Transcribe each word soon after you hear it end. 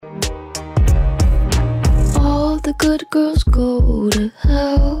the good girls go to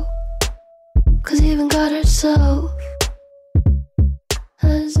hell, 'cause even God herself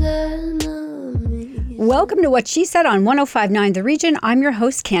has enemies. Welcome to What She Said on 105.9 The Region. I'm your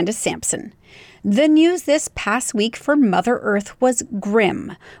host, Candace Sampson. The news this past week for Mother Earth was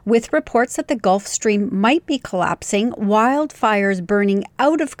grim, with reports that the Gulf Stream might be collapsing, wildfires burning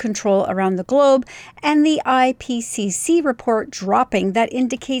out of control around the globe, and the IPCC report dropping that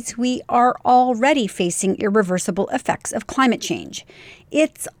indicates we are already facing irreversible effects of climate change.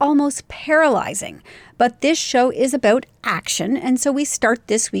 It's almost paralyzing, but this show is about action, and so we start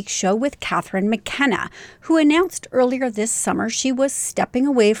this week's show with Catherine McKenna, who announced earlier this summer she was stepping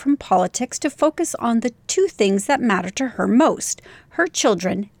away from politics to focus on the two things that matter to her most, her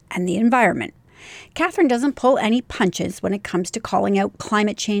children and the environment. Catherine doesn't pull any punches when it comes to calling out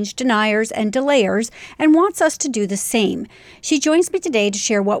climate change deniers and delayers and wants us to do the same. She joins me today to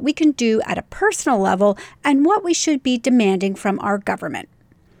share what we can do at a personal level and what we should be demanding from our government.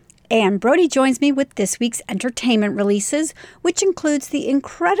 Anne Brody joins me with this week's entertainment releases, which includes the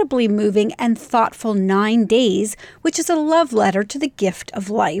incredibly moving and thoughtful 9 Days, which is a love letter to the gift of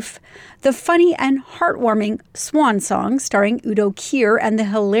life, the funny and heartwarming Swan Song starring Udo Kier and the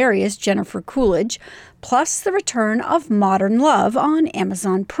hilarious Jennifer Coolidge, plus the return of Modern Love on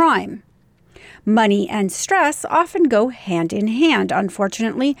Amazon Prime. Money and stress often go hand in hand,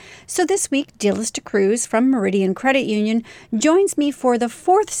 unfortunately. So this week, Dilys Cruz from Meridian Credit Union joins me for the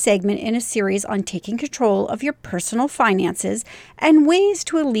fourth segment in a series on taking control of your personal finances and ways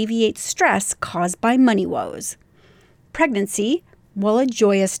to alleviate stress caused by money woes. Pregnancy, while a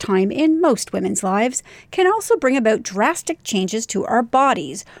joyous time in most women's lives, can also bring about drastic changes to our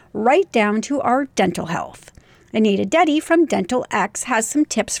bodies, right down to our dental health. Anita Deddy from Dental X has some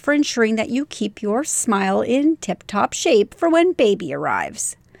tips for ensuring that you keep your smile in tip-top shape for when baby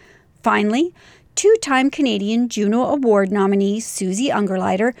arrives. Finally, two-time Canadian Juno Award nominee Susie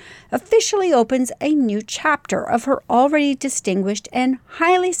Ungerleider officially opens a new chapter of her already distinguished and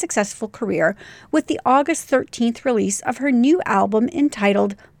highly successful career with the August 13th release of her new album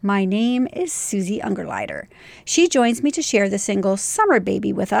entitled My Name is Susie Ungerleider. She joins me to share the single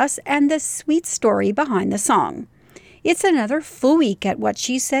Summerbaby with us and the sweet story behind the song. It's another full week at What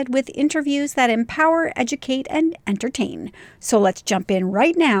She Said with interviews that empower, educate, and entertain. So let's jump in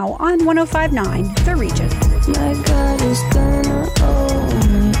right now on 105.9 The Region. My God is gonna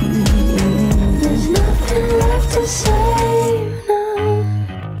own me. There's nothing left to say now.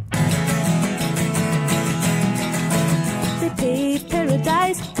 They paved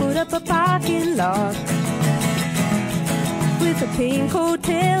paradise, put up a parking lot with a pink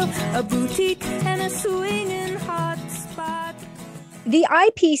hotel, a boutique, and a swinging hot spot. The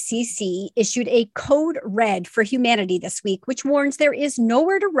IPCC issued a code red for humanity this week, which warns there is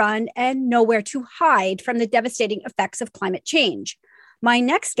nowhere to run and nowhere to hide from the devastating effects of climate change. My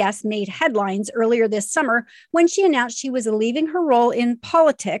next guest made headlines earlier this summer when she announced she was leaving her role in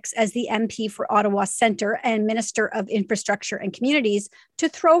politics as the MP for Ottawa Centre and Minister of Infrastructure and Communities to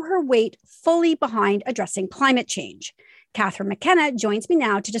throw her weight fully behind addressing climate change. Catherine McKenna joins me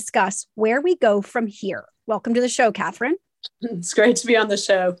now to discuss where we go from here. Welcome to the show, Catherine. It's great to be on the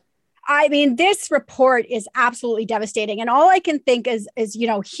show. I mean, this report is absolutely devastating. And all I can think is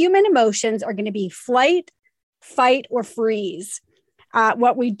human emotions are going to be flight, fight, or freeze.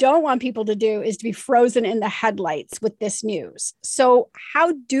 What we don't want people to do is to be frozen in the headlights with this news. So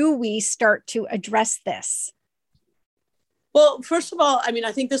how do we start to address this? Well, first of all,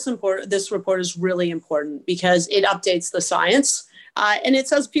 I think this report is really important because it updates the science and it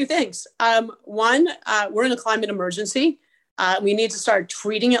says a few things. One, we're in a climate emergency. We need to start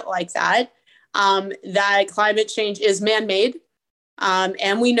treating it like that. That climate change is man-made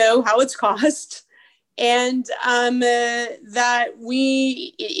and we know how it's caused. And that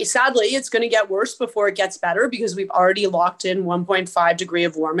sadly, it's going to get worse before it gets better because we've already locked in 1.5 degree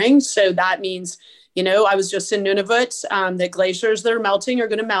of warming. So that means I was just in Nunavut, that glaciers that are melting are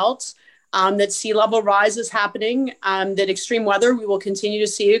going to melt, that sea level rise is happening, that extreme weather we will continue to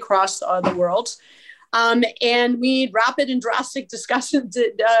see across the world. And we need rapid and drastic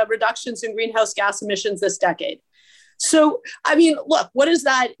reductions in greenhouse gas emissions this decade. So, look, what is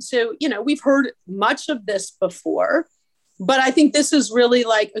that? So, we've heard much of this before, but I think this is really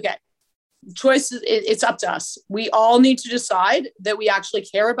choices, it's up to us. We all need to decide that we actually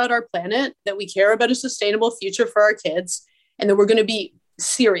care about our planet, that we care about a sustainable future for our kids, and that we're going to be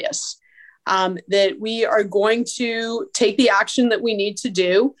serious, that we are going to take the action that we need to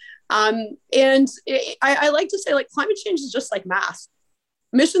do. I like to say, climate change is just like math.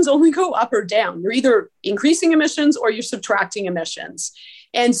 Emissions only go up or down. You're either increasing emissions or you're subtracting emissions.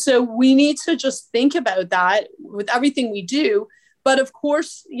 And so we need to just think about that with everything we do. But of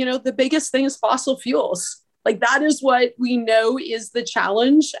course, the biggest thing is fossil fuels. Like that is what we know is the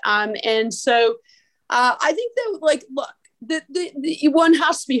challenge. And so I think that, like, look, one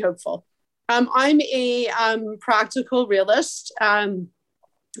has to be hopeful. I'm a practical realist. And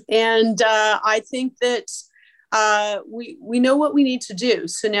I think that we know what we need to do.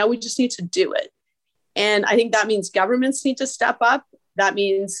 So now we just need to do it. And I think that means governments need to step up. That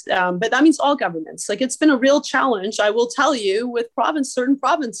means, but that means all governments. Like it's been a real challenge, I will tell you, with certain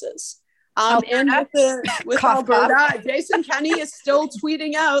provinces. And with Alberta, Jason Kenney is still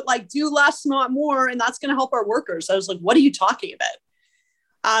tweeting out like, do less, not more. And that's going to help our workers. I was like, what are you talking about?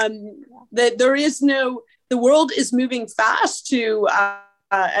 That the world is moving fast to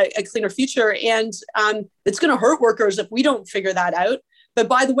a cleaner future. And it's going to hurt workers if we don't figure that out. But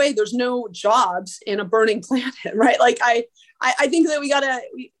by the way, there's no jobs in a burning planet, right? Like I think that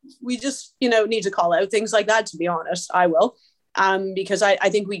we just, need to call out things like that, to be honest. I will. Because I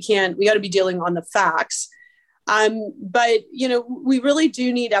think we got to be dealing on the facts. But, we really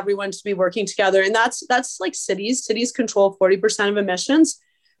do need everyone to be working together. And that's like cities control 40% of emissions,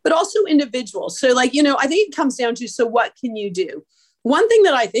 but also individuals. So like, I think it comes down to, so what can you do? One thing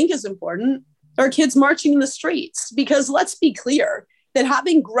that I think is important are kids marching in the streets, because let's be clear that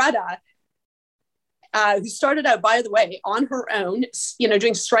having Greta, who started out, by the way, on her own,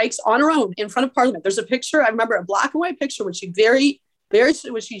 doing strikes on her own in front of Parliament. There's a picture, I remember a black and white picture when she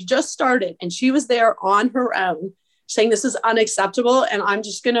when she just started, and she was there on her own saying, this is unacceptable. And I'm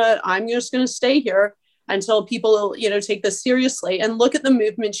just gonna stay here until people, take this seriously. And look at the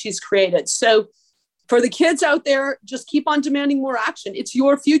movement she's created. So for the kids out there, just keep on demanding more action. It's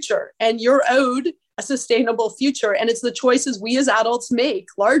your future and you're owed a sustainable future. And it's the choices we as adults make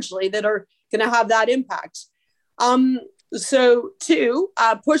largely that are going to have that impact. So two,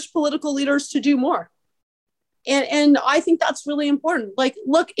 push political leaders to do more. And I think that's really important. Like,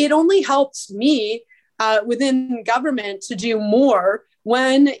 look, it only helps me within government to do more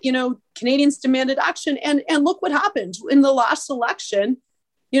when, Canadians demanded action. And look what happened in the last election.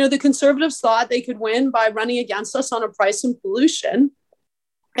 The Conservatives thought they could win by running against us on a price and pollution.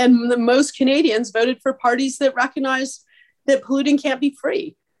 And most Canadians voted for parties that recognize that polluting can't be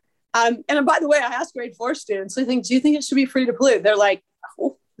free. And by the way, I asked grade 4 students, do you think it should be free to pollute? They're like,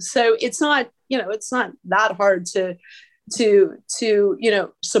 oh. So it's not that hard to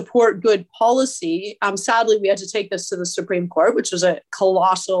support good policy. Sadly, we had to take this to the Supreme Court, which was a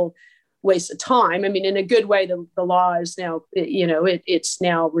colossal waste of time. I mean, in a good way, the law is now, it's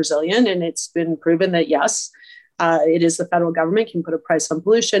now resilient, and it's been proven that yes, it is the federal government can put a price on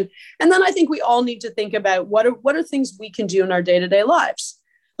pollution. And then I think we all need to think about what are things we can do in our day-to-day lives.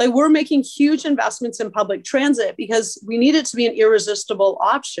 Like, we're making huge investments in public transit because we need it to be an irresistible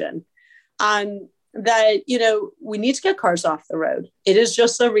option. That, we need to get cars off the road. It is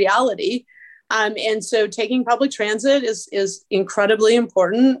just a reality. And so taking public transit is incredibly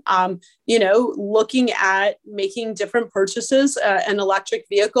important. Looking at making different purchases, an electric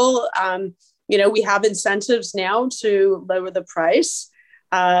vehicle. We have incentives now to lower the price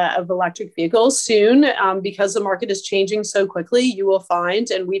of electric vehicles soon, because the market is changing so quickly. You will find,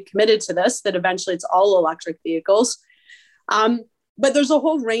 and we've committed to this, that eventually it's all electric vehicles. But there's a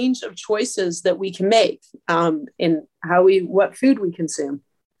whole range of choices that we can make in what food we consume.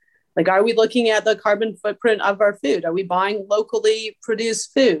 Like, are we looking at the carbon footprint of our food? Are we buying locally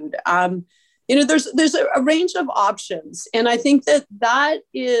produced food? There's a range of options. And I think that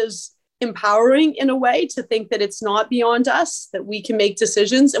is empowering in a way, to think that it's not beyond us, that we can make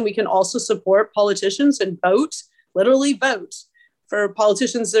decisions, and we can also support politicians and literally vote for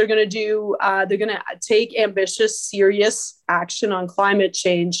politicians that are going to take ambitious, serious action on climate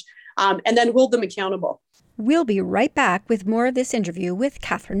change, and then hold them accountable. We'll be right back with more of this interview with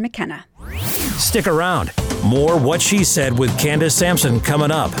Catherine McKenna. Stick around. More What She Said with Candace Sampson coming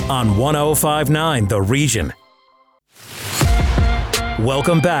up on 105.9 The Region.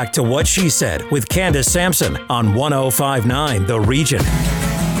 Welcome back to What She Said with Candace Sampson on 105.9 The Region.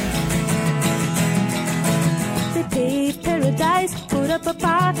 They paved paradise, put up a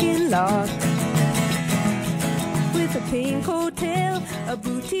parking lot with a pink hotel, a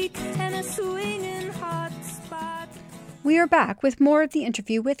boutique, and a swinging hot spot. We are back with more of the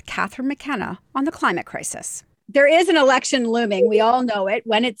interview with Catherine McKenna on the climate crisis. There is an election looming. We all know it.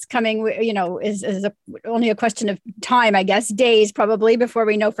 When it's coming, is only a question of time, I guess, days probably, before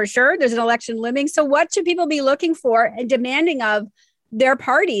we know for sure. There's an election looming. So what should people be looking for and demanding of their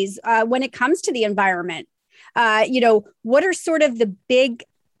parties when it comes to the environment? What are sort of the big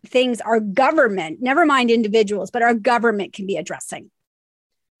things our government, never mind individuals, but our government can be addressing?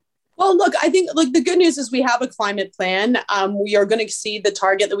 Well, look, I think the good news is we have a climate plan. We are going to exceed the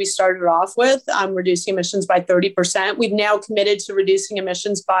target that we started off with, reducing emissions by 30%. We've now committed to reducing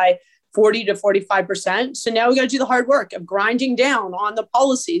emissions by 40 to 45%. So now we got to do the hard work of grinding down on the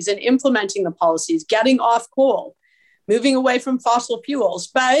policies and implementing the policies, getting off coal, moving away from fossil fuels.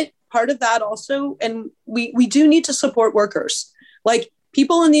 But part of that also, and we do need to support workers. Like,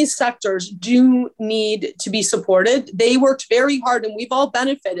 people in these sectors do need to be supported. They worked very hard, and we've all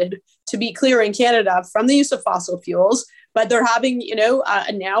benefited, to be clear, in Canada from the use of fossil fuels. But they're having,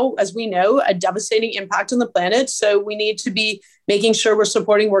 now, as we know, a devastating impact on the planet. So we need to be making sure we're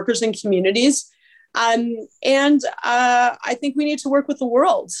supporting workers and communities. And I think we need to work with the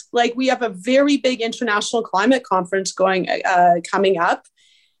world. Like, we have a very big international climate conference coming up.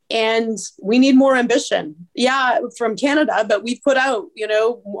 And we need more ambition, from Canada, but we've put out,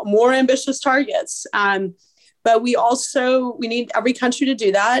 more ambitious targets. But we need every country to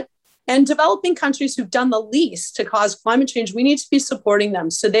do that. And developing countries who've done the least to cause climate change, we need to be supporting them.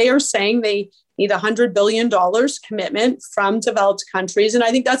 So they are saying they need $100 billion commitment from developed countries. And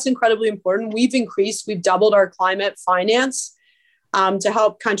I think that's incredibly important. We've doubled our climate finance to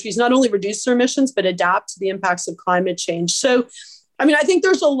help countries not only reduce their emissions, but adapt to the impacts of climate change. So I think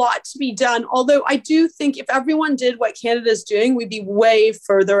there's a lot to be done, although I do think if everyone did what Canada is doing, we'd be way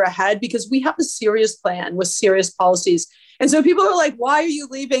further ahead because we have a serious plan with serious policies. And so people are like, why are you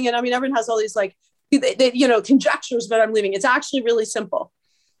leaving? And everyone has all these conjectures that I'm leaving. It's actually really simple,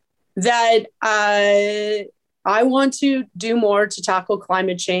 that I want to do more to tackle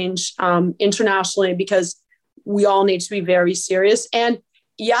climate change internationally, because we all need to be very serious. And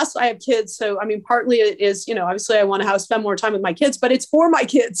yes, I have kids. So, partly it is, obviously I want to spend more time with my kids, but it's for my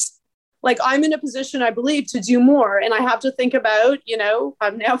kids. Like, I'm in a position, I believe, to do more. And I have to think about,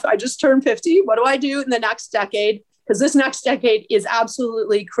 I just turned 50. What do I do in the next decade? Because this next decade is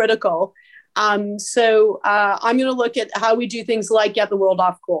absolutely critical. So I'm going to look at how we do things like get the world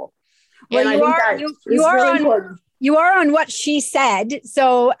off coal. Well, you are on What She Said.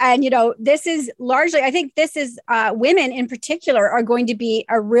 So, and, this is largely, I think this is women in particular are going to be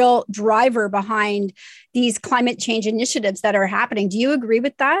a real driver behind these climate change initiatives that are happening. Do you agree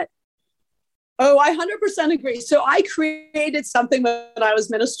with that? Oh, I 100% agree. So I created something when I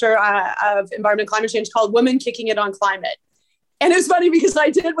was Minister of Environment and Climate Change called Women Kicking It on Climate. And it's funny because I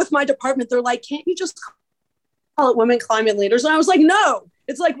did with my department. They're like, can't you just call it Women Climate Leaders? And I was like, no.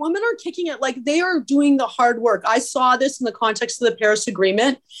 It's like women are kicking it, like they are doing the hard work. I saw this in the context of the Paris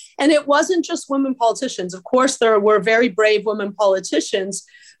Agreement. And it wasn't just women politicians. Of course, there were very brave women politicians,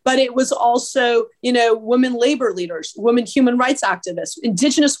 but it was also, women labor leaders, women human rights activists,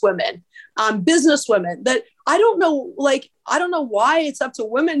 Indigenous women, business women. That I don't know why it's up to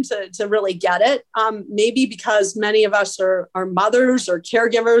women to really get it. Maybe because many of us are mothers or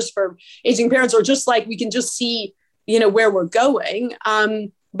caregivers for aging parents, or just like we can just see where we're going.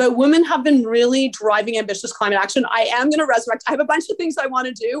 But women have been really driving ambitious climate action. I am going to resurrect. I have a bunch of things I want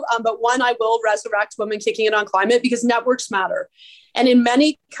to do, but one, I will resurrect Women Kicking It on Climate, because networks matter. And in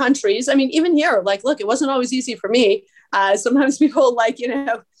many countries, even here, look, it wasn't always easy for me. Sometimes people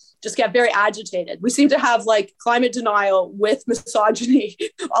just get very agitated. We seem to have climate denial with misogyny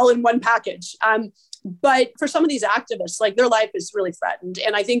all in one package. But for some of these activists, their life is really threatened.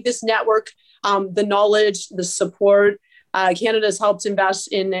 And I think this network, the knowledge, the support, Canada's helped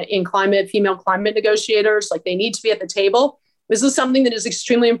invest in female climate negotiators. They need to be at the table. This is something that is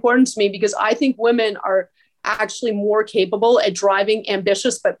extremely important to me, because I think women are actually more capable at driving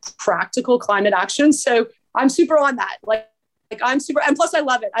ambitious but practical climate action. So I'm super on that. I'm super, and plus I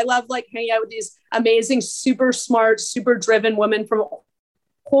love it. I love hanging out with these amazing, super smart, super driven women from a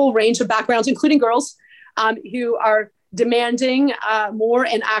whole range of backgrounds, including girls, who are demanding more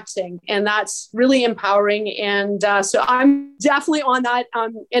and acting. And that's really empowering. And so I'm definitely on that.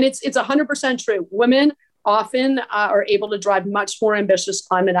 And it's 100% true. Women often are able to drive much more ambitious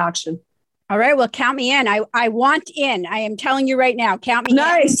climate action. All right. Well, count me in. I want in. I am telling you right now, count me in.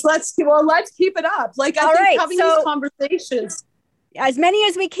 Nice. Let's keep it up. I think having these conversations. As many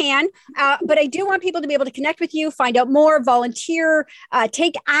as we can. But I do want people to be able to connect with you, find out more, volunteer,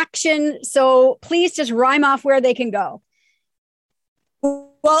 take action. So please just rhyme off where they can go.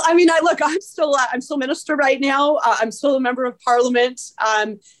 Well, I'm still minister right now. I'm still a member of parliament.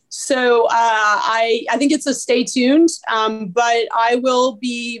 So I think it's a stay tuned, but I will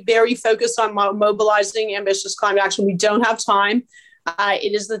be very focused on mobilizing ambitious climate action. We don't have time.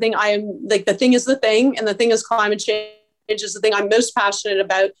 It is the thing the thing is the thing, and the thing is climate change is the thing I'm most passionate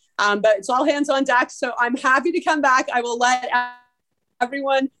about. But it's all hands on deck. So I'm happy to come back. I will let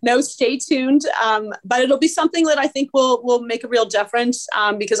everyone know, stay tuned. But it'll be something that I think will make a real difference,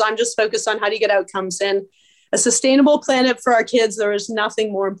 because I'm just focused on how do you get outcomes in a sustainable planet for our kids. There is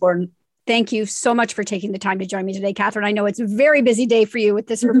nothing more important. Thank you so much for taking the time to join me today, Catherine. I know it's a very busy day for you with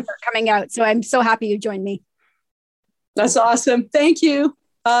this report coming out, so I'm so happy you joined me. That's awesome. Thank you.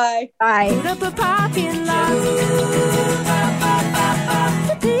 Bye. Bye. Put up a parking lot.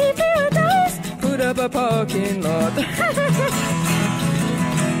 Put up a parking lot.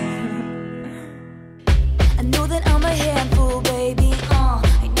 I know that I'm a handful, baby.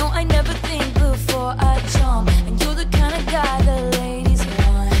 I know I never think before I jump. And you're the kind of guy the ladies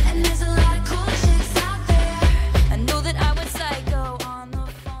want. And there's a lot of cool chicks out there. I know that I went psycho on the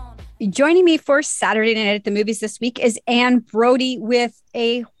phone. Joining me for Saturday Night at the Movies this week is Anne Brody with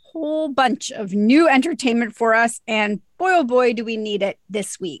a whole bunch of new entertainment for us. And boy, oh boy, do we need it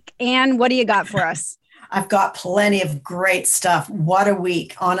this week. Anne, what do you got for us? I've got plenty of great stuff. What a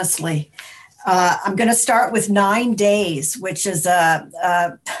week, honestly. I'm going to start with 9 Days, which is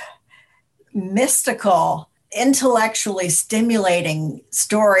a mystical, intellectually stimulating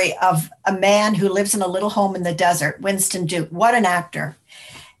story of a man who lives in a little home in the desert, Winston Duke. What an actor.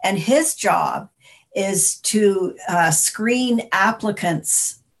 And his job is to screen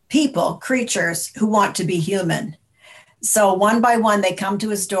applicants, people, creatures who want to be human. So one by one, they come to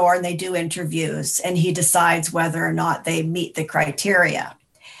his door and they do interviews, and he decides whether or not they meet the criteria.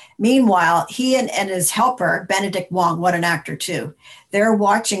 Meanwhile, he and his helper, Benedict Wong, what an actor too, they're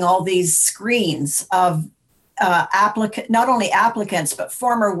watching all these screens of not only applicants, but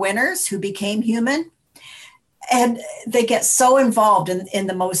former winners who became human. And they get so involved in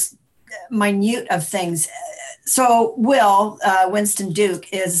the most minute of things. So Winston Duke,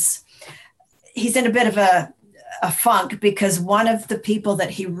 he's in a bit of a funk because one of the people that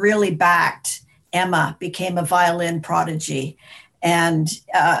he really backed, Emma, became a violin prodigy. And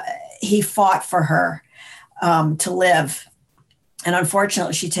he fought for her to live. And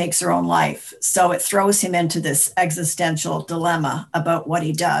unfortunately, she takes her own life. So it throws him into this existential dilemma about what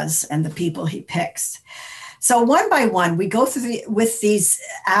he does and the people he picks. So one by one, we go through with these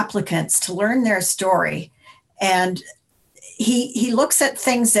applicants to learn their story. And he looks at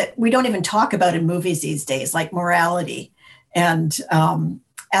things that we don't even talk about in movies these days, like morality and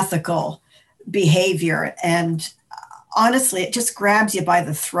ethical behavior. And honestly, it just grabs you by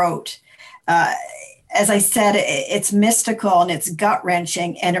the throat. As I said, it's mystical and it's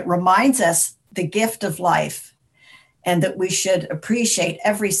gut-wrenching, and it reminds us the gift of life and that we should appreciate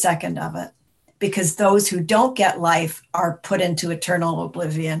every second of it, because those who don't get life are put into eternal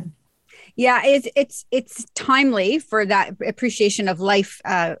oblivion. Yeah, it's timely for that appreciation of life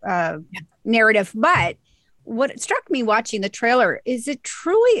narrative. But what struck me watching the trailer is it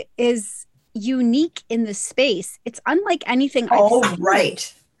truly is unique in the space. It's unlike anything I've seen.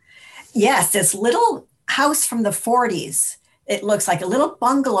 Right. Yes, this little house from the 40s. It looks like a little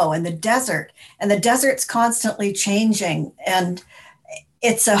bungalow in the desert, and the desert's constantly changing, and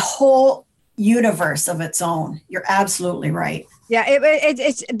it's a whole universe of its own. You're absolutely right. Yeah,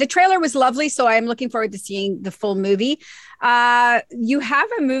 it's the trailer was lovely, so I'm looking forward to seeing the full movie. You have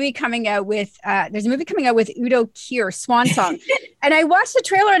a movie coming out with there's a movie coming out with Udo Kier, Swan Song, and I watched the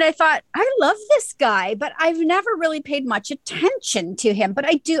trailer and I thought, I love this guy, but I've never really paid much attention to him. But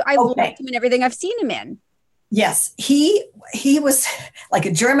I do. I love him in everything I've seen him in. Yes, he was like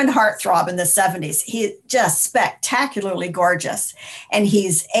a German heartthrob in the 70s. He just spectacularly gorgeous, and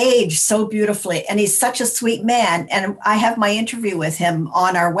he's aged so beautifully, and he's such a sweet man. And I have my interview with him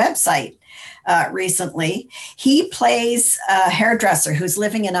on our website recently. He plays a hairdresser who's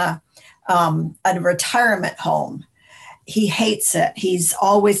living in a retirement home. He hates it. He's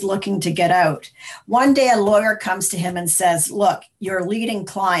always looking to get out. One day, a lawyer comes to him and says, look, your leading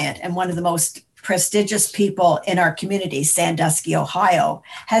client and one of the most prestigious people in our community, Sandusky, Ohio,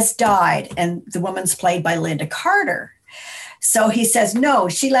 has died. And the woman's played by Linda Carter. So he says, no,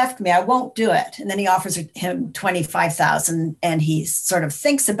 she left me. I won't do it. And then he offers him $25,000 and he sort of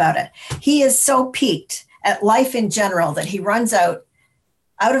thinks about it. He is so piqued at life in general that he runs out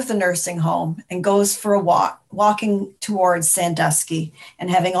of the nursing home and goes for a walk, walking towards Sandusky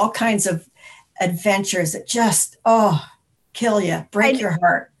and having all kinds of adventures that just, kill you, break your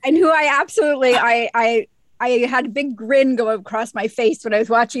heart. And who I absolutely, I had a big grin go across my face when I was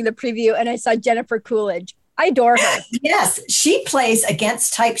watching the preview and I saw Jennifer Coolidge. I adore her. Yes, she plays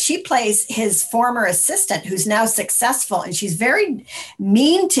against type. She plays his former assistant who's now successful, and she's very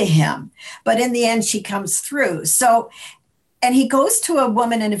mean to him. But in the end, she comes through. So, and he goes to a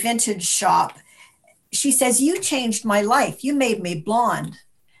woman in a vintage shop. She says, you changed my life. You made me blonde.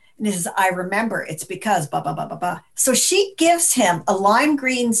 And he says, I remember, it's because blah, blah, blah, blah, blah. So she gives him a lime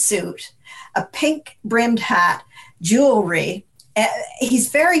green suit, a pink brimmed hat, jewelry. He's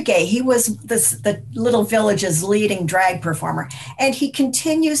very gay. He was the little village's leading drag performer. And he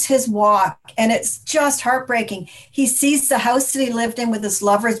continues his walk, and it's just heartbreaking. He sees the house that he lived in with his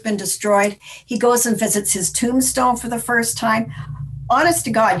lover has been destroyed. He goes and visits his tombstone for the first time. Honest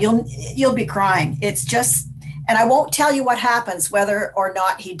to God, you'll be crying. It's just, and I won't tell you what happens, whether or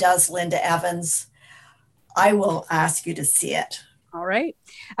not he does Linda Evans. I will ask you to see it. All right.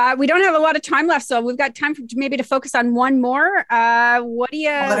 We don't have a lot of time left, so we've got time maybe to focus on one more. What do you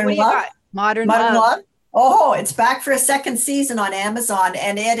got? Modern Love. Oh, it's back for a second season on Amazon,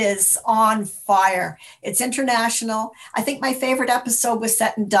 and it is on fire. It's international. I think my favorite episode was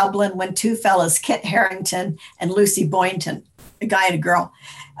set in Dublin when two fellas, Kit Harington and Lucy Boynton, a guy and a girl,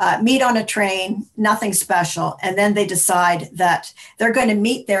 meet on a train, nothing special. And then they decide that they're going to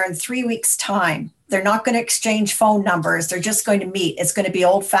meet there in 3 weeks' time. They're not going to exchange phone numbers. They're just going to meet. It's going to be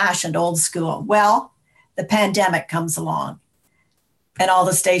old-fashioned, old school. Well, the pandemic comes along and all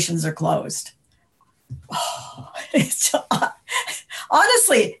the stations are closed. Oh,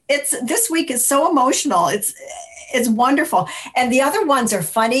 honestly, this week is so emotional. It's wonderful. And the other ones are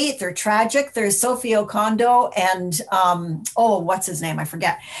funny. They're tragic. There's Sophie Okondo and, what's his name? I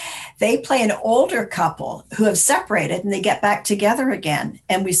forget. They play an older couple who have separated and they get back together again.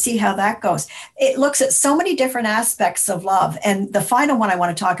 And we see how that goes. It looks at so many different aspects of love. And the final one I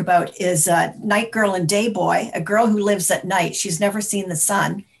want to talk about is Night Girl and Day Boy, a girl who lives at night. She's never seen the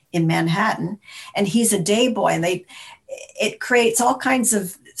sun in Manhattan. And he's a day boy. And it creates all kinds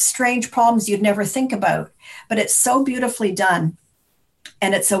of strange problems you'd never think about. But it's so beautifully done.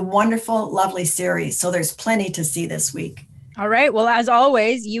 And it's a wonderful, lovely series. So there's plenty to see this week. All right. Well, as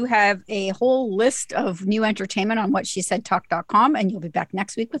always, you have a whole list of new entertainment on whatshesaidtalk.com, and you'll be back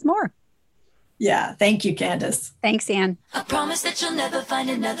next week with more. Yeah. Thank you, Candace. Thanks, Anne. I promise that you'll never find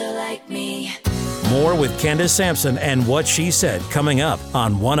another like me. More with Candace Sampson and What She Said coming up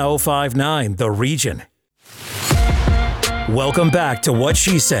on 105.9 The Region. Welcome back to What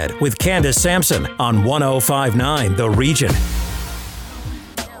She Said with Candace Sampson on 105.9 The Region.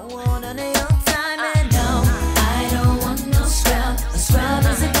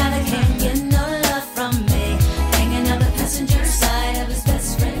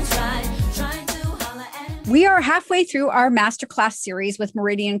 We are halfway through our masterclass series with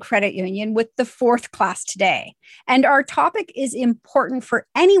Meridian Credit Union with the fourth class today. And our topic is important for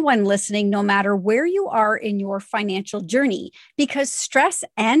anyone listening, no matter where you are in your financial journey, because stress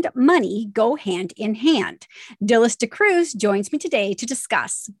and money go hand in hand. Dilys DeCruz joins me today to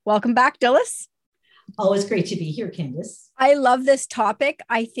discuss. Welcome back, Dilys. Always great to be here, Candace. I love this topic.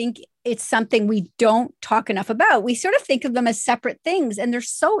 I think it's something we don't talk enough about. We sort of think of them as separate things, and they're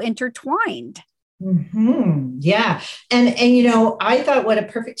so intertwined. Mm-hmm. Yeah. And, I thought what a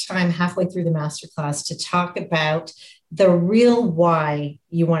perfect time halfway through the masterclass to talk about the real why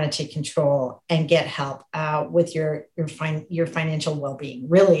you want to take control and get help with your financial well-being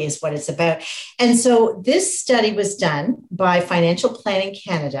really is what it's about. And so this study was done by Financial Planning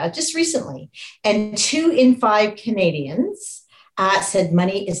Canada just recently, and 2 in 5 Canadians said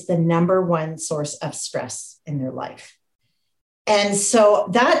money is the number one source of stress in their life. And so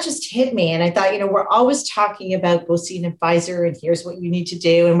that just hit me. And I thought, we're always talking about go see an advisor and here's what you need to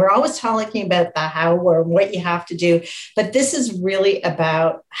do. And we're always talking about the how or what you have to do. But this is really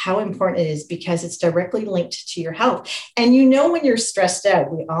about how important it is because it's directly linked to your health. And when you're stressed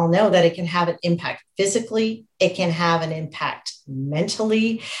out, we all know that it can have an impact physically. It can have an impact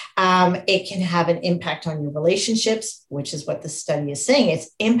mentally. It can have an impact on your relationships, which is what the study is saying. It's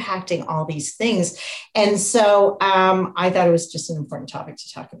impacting all these things. And so I thought it was just an important topic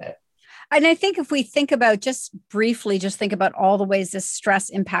to talk about. And I think if we think about just think about all the ways this stress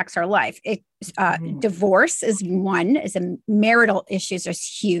impacts our life. Divorce is one, marital issues are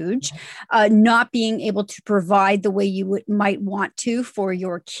huge. Not being able to provide the way you might want to for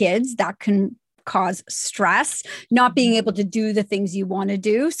your kids, that can cause stress, not being able to do the things you want to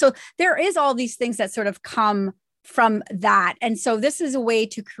do. So there is all these things that sort of come from that. And so this is a way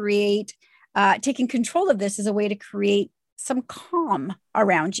to create, taking control of this is a way to create some calm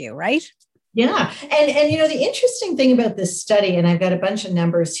around you, right? Yeah. And the interesting thing about this study, and I've got a bunch of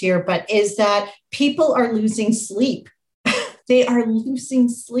numbers here, but is that people are losing sleep they are losing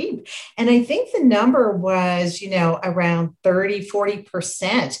sleep. And I think the number was, around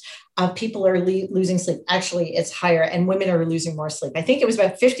 30-40% of people are losing sleep. Actually, it's higher, and women are losing more sleep. I think it was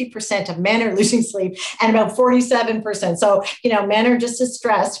about 50% of men are losing sleep and about 47%. So, men are just as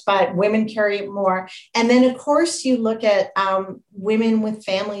stressed, but women carry it more. And then, of course, you look at women with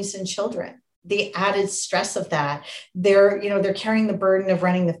families and children. The added stress of that, they're carrying the burden of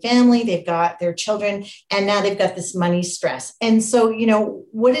running the family. They've got their children, and now they've got this money stress. And so,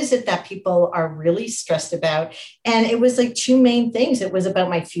 what is it that people are really stressed about? And it was like two main things. It was about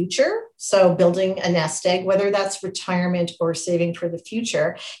my future. So building a nest egg, whether that's retirement or saving for the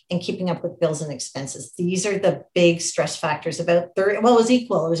future, and keeping up with bills and expenses. These are the big stress factors. About 30, well, it was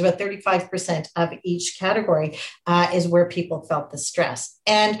equal. It was about 35% of each category is where people felt the stress.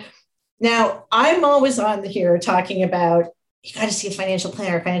 And now, I'm always on here talking about, you got to see a financial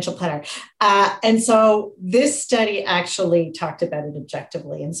planner. And so this study actually talked about it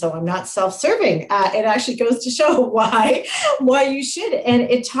objectively. And so I'm not self-serving. It actually goes to show why you should. And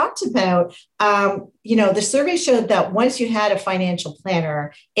it talked about, the survey showed that once you had a financial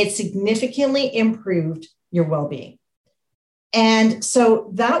planner, it significantly improved your well-being. And so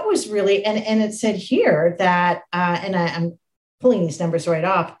that was really, and it said here that, I'm pulling these numbers right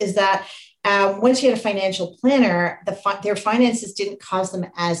off, is that once you had a financial planner, their finances didn't cause them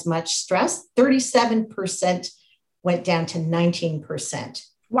as much stress. 37% went down to 19%.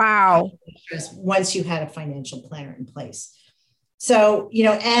 Wow. Once you had a financial planner in place. So,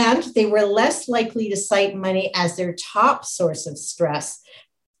 and they were less likely to cite money as their top source of stress.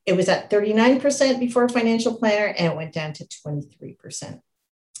 It was at 39% before a financial planner, and it went down to 23%.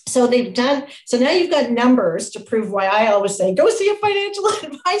 So now you've got numbers to prove why I always say, go see a financial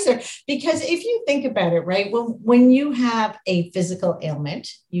advisor. Because if you think about it, right, when you have a physical ailment,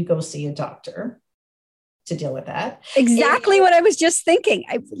 you go see a doctor to deal with that. Exactly what I was just thinking.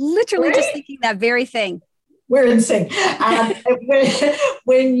 I literally just thinking that very thing. We're in sync.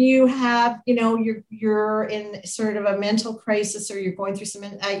 When you have, you're in sort of a mental crisis, or you're going through some,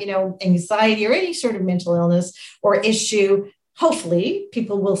 anxiety or any sort of mental illness or issue, hopefully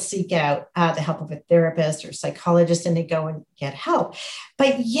people will seek out the help of a therapist or psychologist, and they go and get help.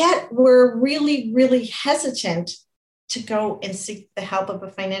 But yet we're really, really hesitant to go and seek the help of a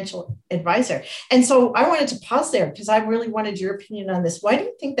financial advisor. And so I wanted to pause there because I really wanted your opinion on this. Why do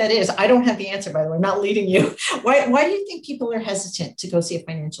you think that is? I don't have the answer, by the way. I'm not leading you. Why do you think people are hesitant to go see a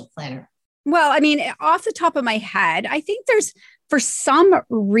financial planner? Well, I mean, off the top of my head, I think there's, for some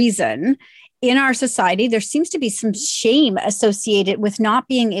reason, in our society, there seems to be some shame associated with not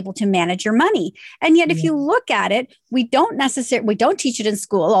being able to manage your money. And yet, if you look at it, we don't teach it in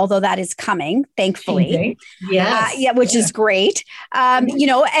school, although that is coming, thankfully. Okay. Yes. Which is great. And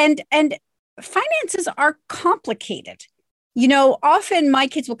finances are complicated. Often my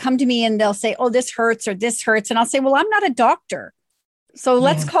kids will come to me and they'll say, oh, this hurts or this hurts. And I'll say, well, I'm not a doctor. So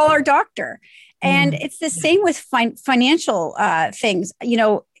let's call our doctor. And it's the same with financial things.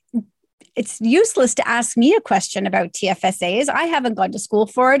 It's useless to ask me a question about TFSAs. I haven't gone to school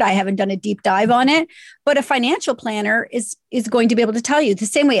for it. I haven't done a deep dive on it, but a financial planner is going to be able to tell you the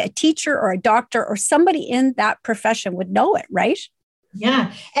same way a teacher or a doctor or somebody in that profession would know it, right?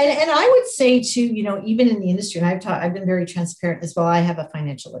 Yeah. And I would say too, even in the industry, and I've been very transparent as well. I have a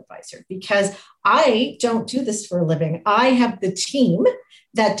financial advisor because I don't do this for a living. I have the team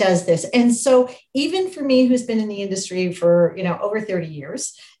that does this. And so even for me, who's been in the industry for, over 30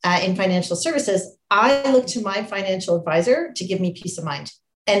 years in financial services, I look to my financial advisor to give me peace of mind.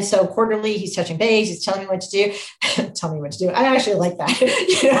 And so quarterly, he's touching base, he's telling me what to do. Tell me what to do. I actually like that,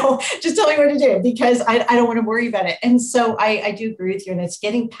 just tell me what to do because I don't want to worry about it. And so I do agree with you. And it's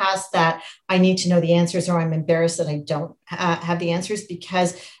getting past that. I need to know the answers, or I'm embarrassed that I don't have the answers,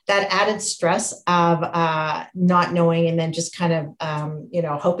 because that added stress of not knowing, and then just kind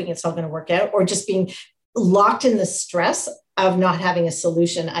of, hoping it's all going to work out, or just being locked in the stress of not having a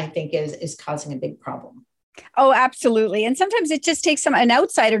solution, I think is causing a big problem. Oh, absolutely. And sometimes it just takes an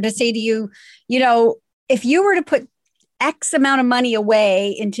outsider to say to you, if you were to put X amount of money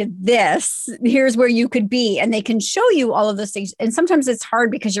away into this, here's where you could be. And they can show you all of those things. And sometimes it's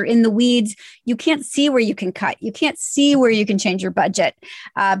hard because you're in the weeds. You can't see where you can cut. You can't see where you can change your budget.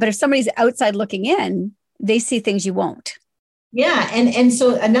 But if somebody's outside looking in, they see things you won't. Yeah. And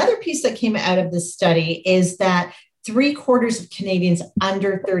so another piece that came out of this study is that 3/4 of Canadians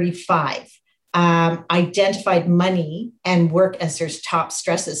under 35 identified money and work as their top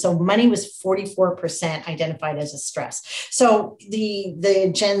stresses. So money was 44% identified as a stress. So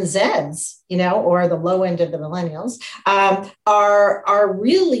the Gen Zs, or the low end of the millennials, are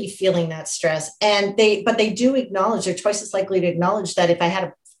really feeling that stress. And but they do acknowledge, they're twice as likely to acknowledge that if I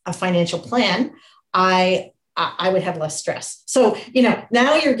had a financial plan, I would have less stress. So,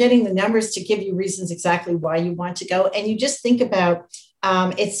 now you're getting the numbers to give you reasons exactly why you want to go. And you just think about,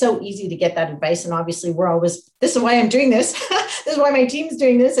 it's so easy to get that advice. And obviously this is why I'm doing this. This is why my team's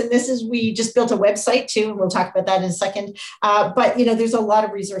doing this. And we just built a website too. And we'll talk about that in a second. But, there's a lot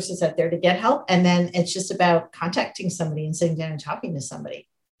of resources out there to get help. And then it's just about contacting somebody and sitting down and talking to somebody.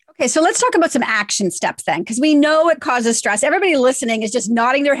 Okay, so let's talk about some action steps then, because we know it causes stress. Everybody listening is just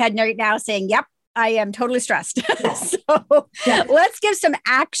nodding their head right now saying, yep, I am totally stressed. Let's give some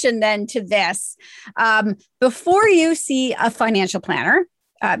action then to this. Before you see a financial planner,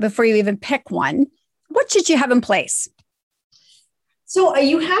 before you even pick one, what should you have in place? So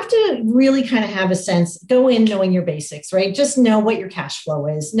you have to really kind of have a sense, go in knowing your basics, right? Just know what your cash flow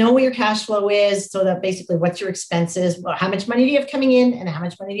is. Know what your cash flow is, so that basically what's your expenses, how much money do you have coming in and how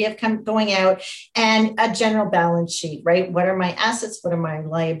much money do you have going out, and a general balance sheet, right? What are my assets? What are my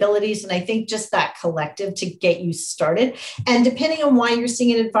liabilities? And I think just that collective to get you started. And depending on why you're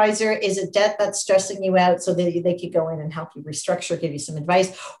seeing an advisor, is it debt that's stressing you out so that they could go in and help you restructure, give you some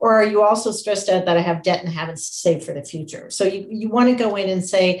advice? Or are you also stressed out that I have debt and haven't saved for the future? So you want to go in and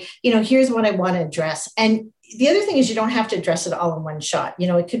say, here's what I want to address. And the other thing is you don't have to address it all in one shot.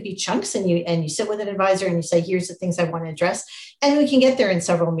 It could be chunks, and you sit with an advisor and you say, here's the things I want to address. And we can get there in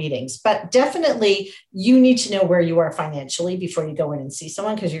several meetings. But definitely you need to know where you are financially before you go in and see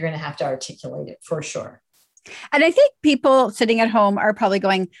someone, because you're going to have to articulate it for sure. And I think people sitting at home are probably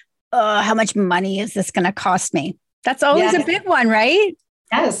going, how much money is this going to cost me? That's always a big one, right?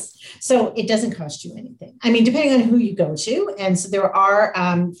 Yes. So it doesn't cost you anything. I mean, depending on who you go to. And so there are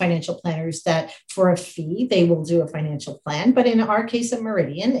financial planners that for a fee, they will do a financial plan. But in our case of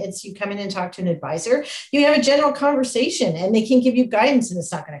Meridian, it's you come in and talk to an advisor, you have a general conversation and they can give you guidance and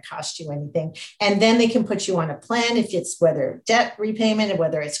it's not going to cost you anything. And then they can put you on a plan if it's whether debt repayment or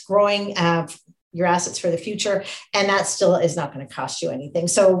whether it's growing your assets for the future. And that still is not going to cost you anything.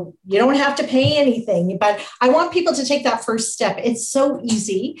 So you don't have to pay anything, but I want people to take that first step. It's so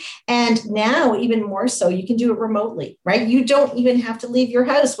easy. And now even more so, you can do it remotely, right? You don't even have to leave your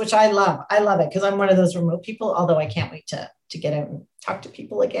house, which I love. I love it because I'm one of those remote people, although I can't wait to get out and talk to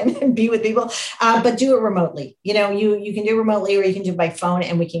people again and be with people, but do it remotely. You can do it remotely or you can do it by phone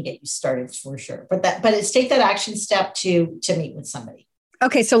and we can get you started for sure. But it's take that action step to meet with somebody.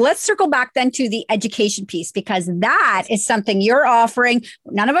 Okay, so let's circle back then to the education piece, because that is something you're offering.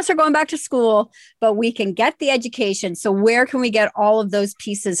 None of us are going back to school, but we can get the education. So where can we get all of those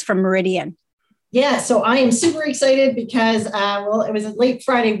pieces from Meridian? Yeah, so I am super excited because, it was a late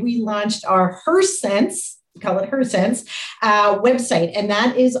Friday. We launched our HerSense, we call it HerSense, website. And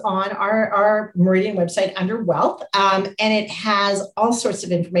that is on our Meridian website under Wealth. And it has all sorts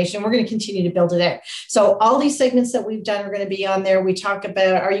of information. We're going to continue to build it out. So all these segments that we've done are going to be on there. We talk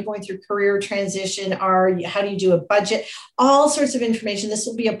about, are you going through career transition? How do you do a budget? All sorts of information. This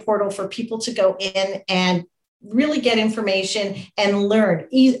will be a portal for people to go in and really get information and learn.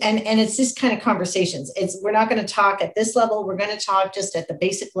 And it's this kind of conversations. We're not going to talk at this level. We're going to talk just at the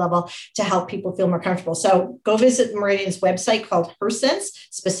basic level to help people feel more comfortable. So go visit Meridian's website called HerSense,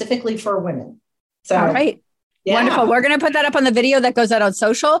 specifically for women. So, all right. Yeah. Wonderful. We're going to put that up on the video that goes out on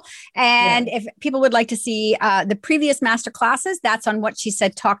social. And if people would like to see the previous master classes, that's on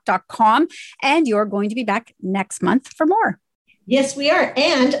whatshesaidtalk.com. And you're going to be back next month for more. Yes, we are.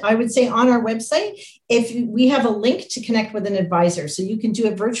 And I would say on our website, we have a link to connect with an advisor. So you can do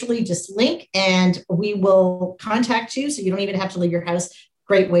it virtually, just link and we will contact you. So you don't even have to leave your house.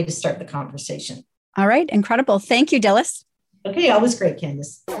 Great way to start the conversation. All right. Incredible. Thank you, Dilys. Okay. Always great,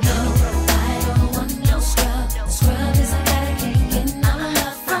 Candace.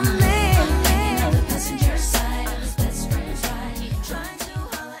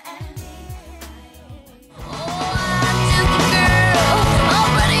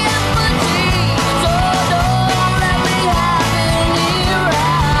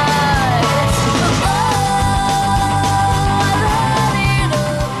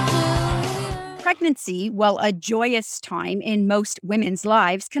 Pregnancy, while a joyous time in most women's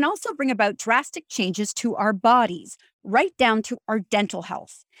lives, can also bring about drastic changes to our bodies, right down to our dental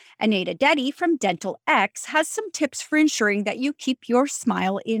health. Anita Deddy from Dental X has some tips for ensuring that you keep your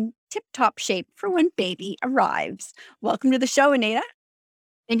smile in tip-top shape for when baby arrives. Welcome to the show, Anita.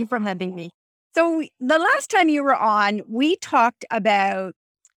 Thank you for having me. So the last time you were on, we talked about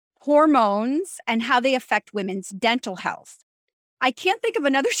hormones and how they affect women's dental health. I can't think of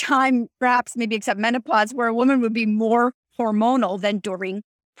another time, perhaps maybe except menopause, where a woman would be more hormonal than during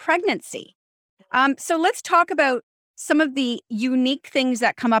pregnancy. So let's talk about some of the unique things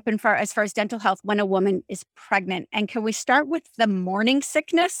that come up as far as dental health when a woman is pregnant. And can we start with the morning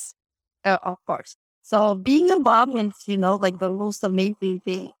sickness? Of course. So being a mom is, like the most amazing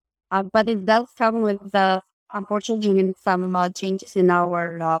thing. But it does come with the, unfortunately, some changes in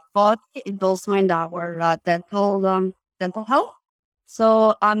our body. It also in our dental health.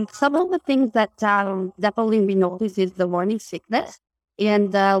 So some of the things that definitely we notice is the morning sickness.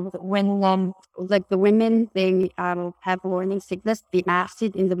 And when like the women, they have morning sickness, the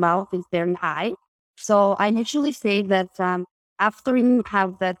acid in the mouth is very high. So I usually say that after you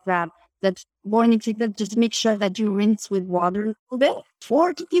have that morning sickness, just make sure that you rinse with water a little bit. Or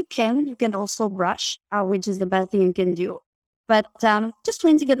if you can also brush, which is the best thing you can do. But just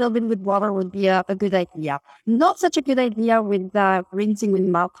rinsing it a little bit with water would be a good idea. Not such a good idea with rinsing with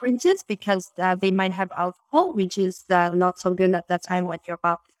mouth rinses because they might have alcohol, which is not so good at that time when your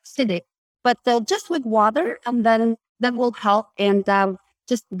mouth is acidic. But just with water, and then that will help and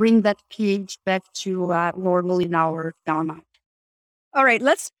just bring that pH back to normal in our mouth. All right,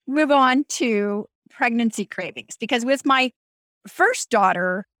 let's move on to pregnancy cravings because with my first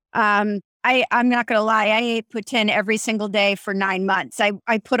daughter, I'm not going to lie, I ate poutine every single day for 9 months.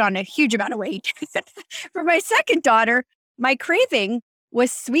 I put on a huge amount of weight. For my second daughter, my craving was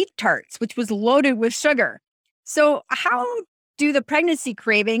sweet tarts, which was loaded with sugar. So how do the pregnancy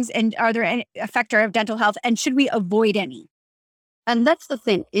cravings and are there any affect our dental health and should we avoid any? And that's the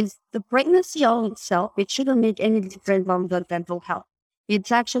thing, is the pregnancy on itself, it shouldn't make any difference on the dental health.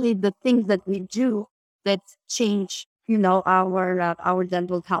 It's actually the things that we do that change, our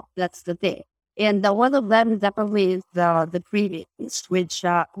dental health. That's the thing. And one of them definitely is the cravings, which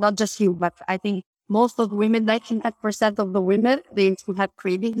not just you, but I think most of the women, 99% of the women, they have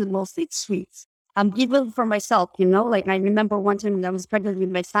cravings and mostly it's sweets. Even for myself, like I remember one time when I was pregnant with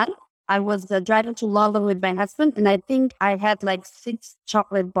my son, I was driving to London with my husband, and I think I had like 6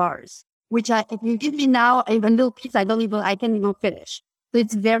 chocolate bars, which if you give me now a little piece, I can't even finish. So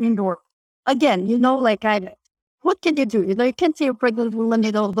it's very normal. Again, what can you do? You can't say a pregnant woman,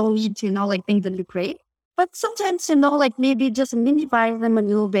 don't eat, like things that you crave. But sometimes, like maybe just minimize them a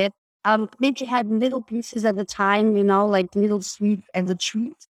little bit. Maybe have little pieces at a time, like little sweet as a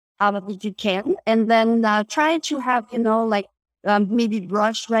treat, if you can. And then try to have, maybe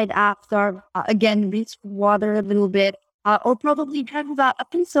brush right after. Again, rinse with water a little bit. Or probably have a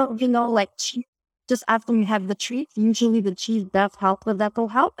piece of, cheese just after you have the treat. Usually the cheese does help with dental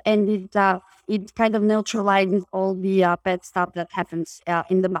health, and it kind of neutralizes all the bad stuff that happens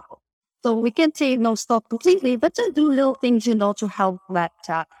in the mouth. So we can say no stop completely, but just do little things, to help that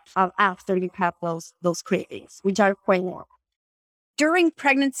after you have those cravings, which are quite normal. During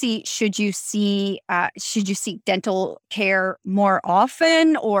pregnancy, should you seek dental care more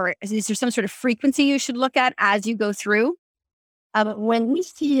often, or is there some sort of frequency you should look at as you go through? When we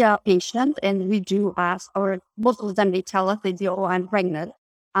see a patient and we do ask, or most of the time they tell us they do, oh, I'm pregnant.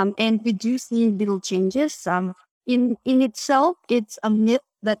 And we do see little changes. In itself, it's a myth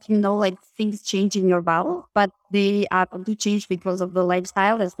that, things change in your bowel, but they do change because of the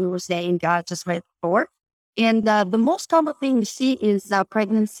lifestyle, as we were saying just right before. And the most common thing we see is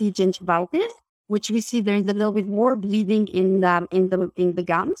pregnancy gingivitis, which we see there's a little bit more bleeding in the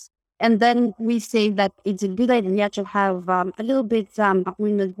gums. And then we say that it's a good idea to have a little bit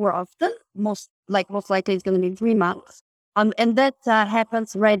appointment more often. Most likely it's going to be 3 months. And that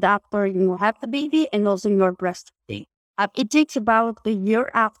happens right after you have the baby and also your breastfeeding. It takes about a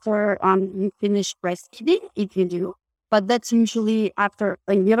year after you finish breastfeeding, if you do. But that's usually after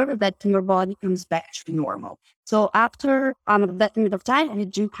a year that your body comes back to normal. So after that period of time, you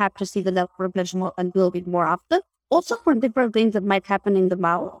do have to see the dental professional a little bit more often. Also for different things that might happen in the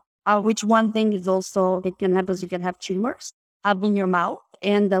mouth. Which one thing is also, it can happen is you can have tumors in your mouth,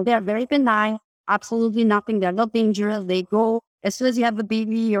 and they are very benign, absolutely nothing. They're not dangerous. They go, as soon as you have the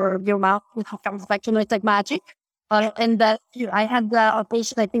baby, your mouth comes back to it's like magic. And that I had a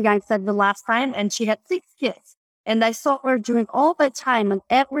patient, I think I said the last time, and she had 6 kids. And I saw her during all that time, and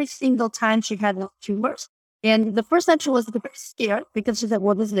every single time she had tumors. And the first time she was very scared because she said,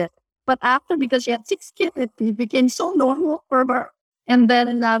 what is this? But after, because she had 6 kids, it became so normal for her. And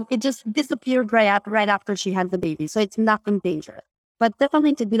then it just disappeared right after she had the baby. So it's nothing dangerous. But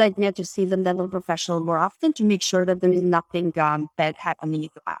definitely it's a good idea to see the dental professional more often to make sure that there is nothing bad happening in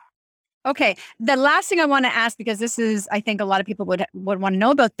the mouth. Okay. The last thing I want to ask, because this is, I think a lot of people would want to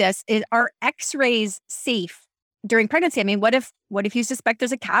know about this, is are x-rays safe during pregnancy? I mean, what if you suspect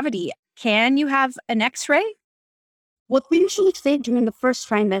there's a cavity? Can you have an X-ray? What we usually say during the first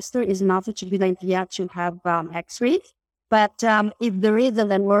trimester is not such a good idea to have X-rays. But if there is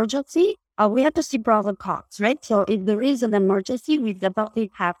an emergency, we have to see pros and cons, right? So if there is an emergency, we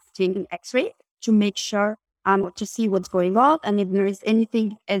definitely have to take an X-ray to make sure to see what's going on and if there is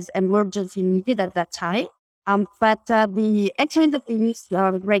anything as emergency needed at that time. But the X-rays that we use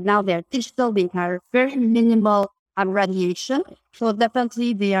right now, they're digital. They have very minimal radiation. So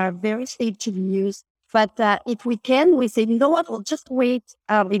definitely they are very safe to use. But if we can, we say, you know what, we'll just wait.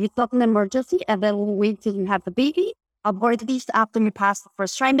 If it's not an emergency, and then we'll wait till you have the baby, or at least after we pass the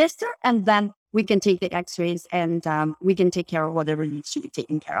first trimester, and then we can take the X-rays and we can take care of whatever needs to be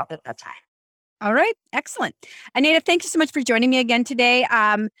taken care of at that time. All right. Excellent. Anita, thank you so much for joining me again today.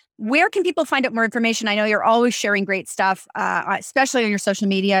 Where can people find out more information? I know you're always sharing great stuff, especially on your social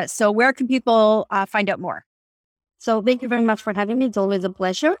media. So where can people find out more? So thank you very much for having me. It's always a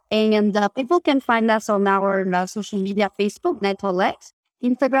pleasure. And people can find us on our social media, Facebook, DentalX,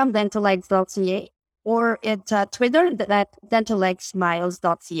 Instagram, dentalx.ca, or at Twitter, at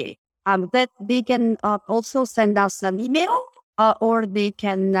dentalxsmiles.ca. That they can also send us an email, or they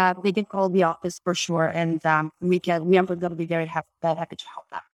can call the office for sure, and we are going to be very happy to help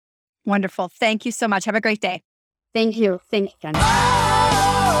them. Wonderful. Thank you so much. Have a great day. Thank you. Thank you, Jen.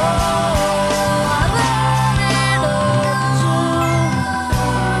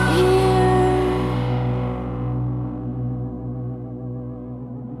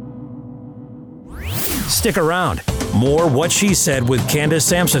 Stick around. More What She Said with Candace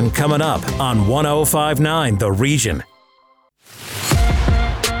Sampson coming up on 1059 The Region.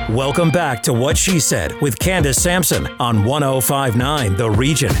 Welcome back to What She Said with Candace Sampson on 1059 The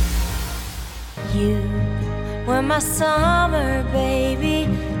Region. You were my summer baby,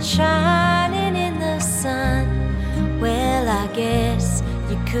 shining in the sun. Well, I guess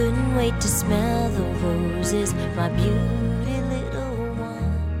you couldn't wait to smell the roses, my beauty little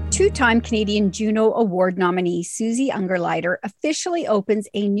one. Two-time Canadian Juno Award nominee Susie Ungerleider officially opens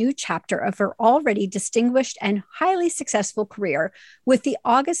a new chapter of her already distinguished and highly successful career with the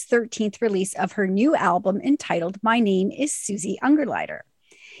August 13th release of her new album entitled My Name is Susie Ungerleider.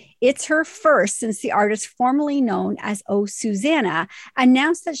 It's her first since the artist formerly known as Oh Susanna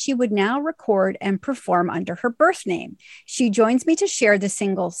announced that she would now record and perform under her birth name. She joins me to share the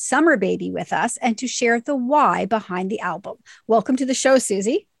single Summerbaby with us and to share the why behind the album. Welcome to the show,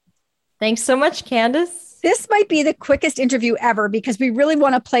 Susie. Thanks so much, Candace. This might be the quickest interview ever because we really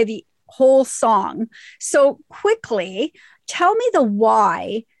want to play the whole song. So quickly, tell me the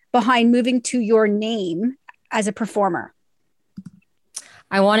why behind moving to your name as a performer.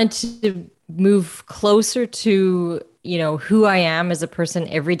 I wanted to move closer to, who I am as a person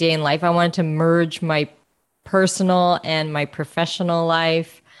every day in life. I wanted to merge my personal and my professional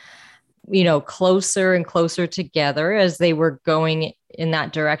life, closer and closer together as they were going in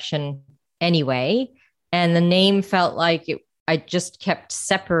that direction anyway. And the name felt like I just kept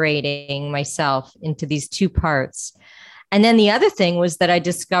separating myself into these two parts. And then the other thing was that I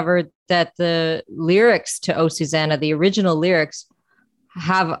discovered that the lyrics to Oh Susanna, the original lyrics,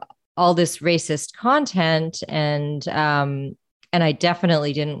 have all this racist content, and I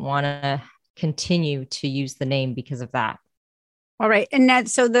definitely didn't want to continue to use the name because of that. All right. And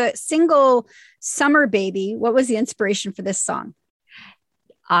so the single Summerbaby, what was the inspiration for this song?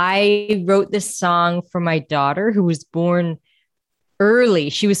 I wrote this song for my daughter who was born early.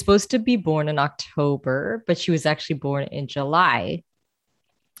 She was supposed to be born in October, but she was actually born in July.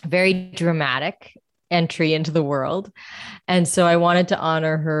 Very dramatic entry into the world. And so I wanted to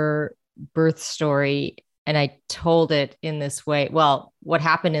honor her birth story. And I told it in this way. Well, what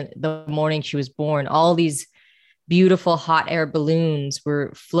happened in the morning she was born, all these beautiful hot air balloons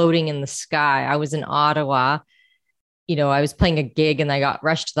were floating in the sky. I was in Ottawa. I was playing a gig and I got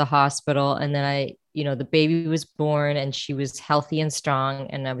rushed to the hospital. And then the baby was born and she was healthy and strong.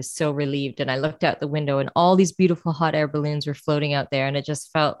 And I was so relieved. And I looked out the window and all these beautiful hot air balloons were floating out there. And it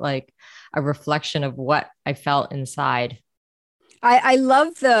just felt like a reflection of what I felt inside. I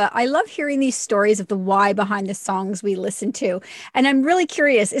love hearing these stories of the why behind the songs we listen to. And I'm really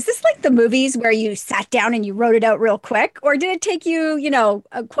curious, is this like the movies where you sat down and you wrote it out real quick? Or did it take you,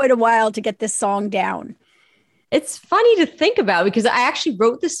 quite a while to get this song down? It's funny to think about because I actually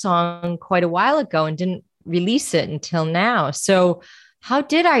wrote this song quite a while ago and didn't release it until now. So how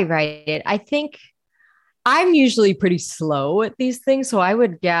did I write it? I think I'm usually pretty slow at these things. So I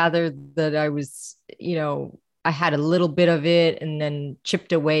would gather that I was, I had a little bit of it and then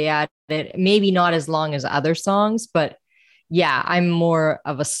chipped away at it. Maybe not as long as other songs, but yeah, I'm more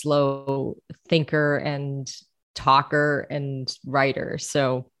of a slow thinker and talker and writer.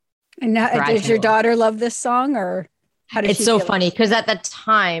 So And now, does your daughter love this song, or how does it's she so feel? funny because at the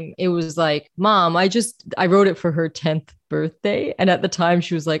time it was like, Mom, I wrote it for her 10th birthday. And at the time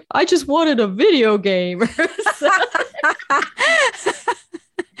she was like, I just wanted a video game. But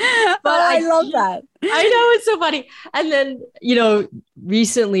I love that. I know, it's so funny. And then,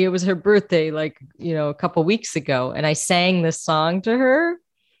 recently it was her birthday, like, a couple weeks ago. And I sang this song to her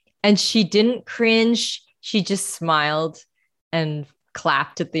and she didn't cringe. She just smiled and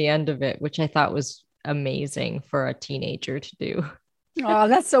clapped at the end of it, which I thought was amazing for a teenager to do. Oh,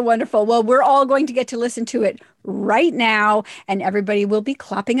 that's so wonderful. Well, we're all going to get to listen to it right now, and everybody will be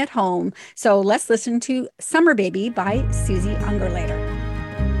clapping at home. So let's listen to Summerbaby by Susie Ungerleider.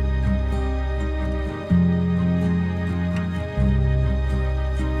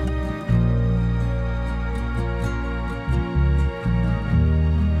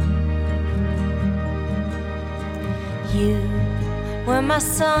 You were my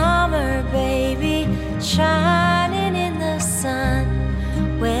summer baby, shining in the sun.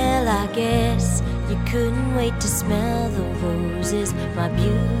 Well, I guess you couldn't wait to smell the roses, my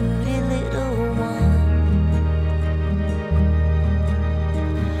beauty little one.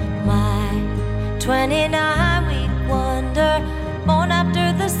 My 29-week wonder, born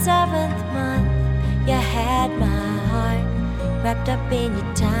after the 7th month. You had my heart wrapped up in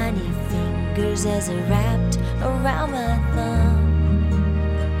your tiny fingers as it wrapped around my thumb.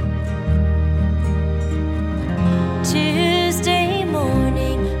 Tuesday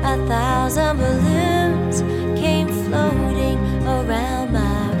morning, 1,000 balloons came floating around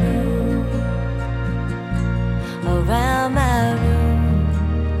my room, around my room.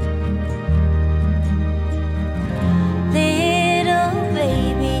 Little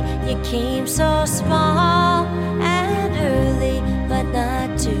baby, you came so small and early, but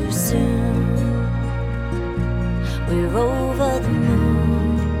not too soon. We're over the moon.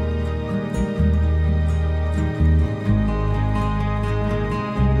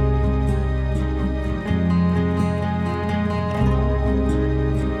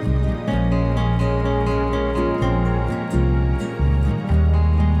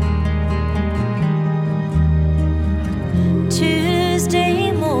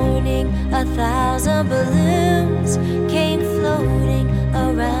 Tuesday morning, 1,000 balloons came floating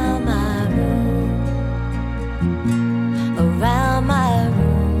around my room, around my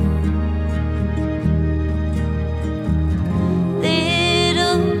room.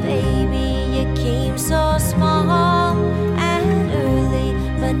 Little baby, you came so small and early,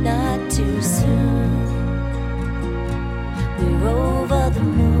 but not too soon. We're over the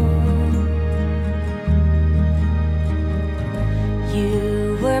moon.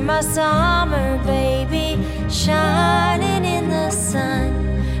 You were my summer baby, shining in the sun.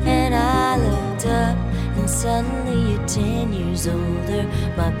 And I looked up and suddenly you're 10 years older,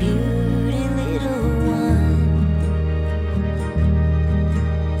 my beauty little one.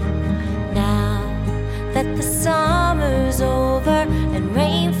 Now that the summer's over and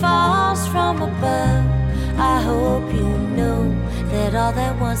rain falls from above, I hope you know that all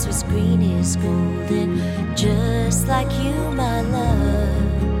that once was green is golden, just like you, my love.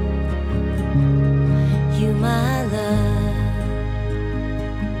 You, my love.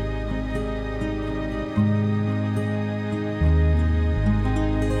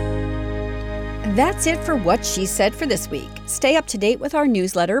 That's it for What She Said for this week. Stay up to date with our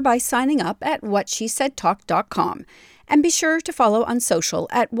newsletter by signing up at whatshesaidtalk.com. And be sure to follow on social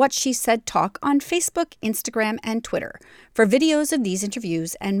at What She Said Talk on Facebook, Instagram, and Twitter for videos of these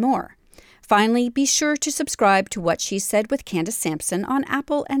interviews and more. Finally, be sure to subscribe to What She Said with Candace Sampson on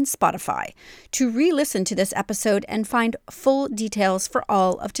Apple and Spotify to re-listen to this episode and find full details for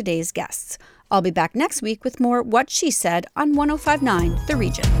all of today's guests. I'll be back next week with more What She Said on 105.9 The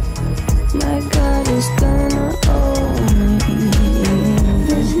Region. My God is gonna own me.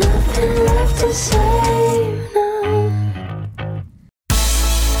 There's nothing left to say now.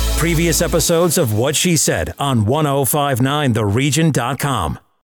 Previous episodes of What She Said on 1059theregion.com.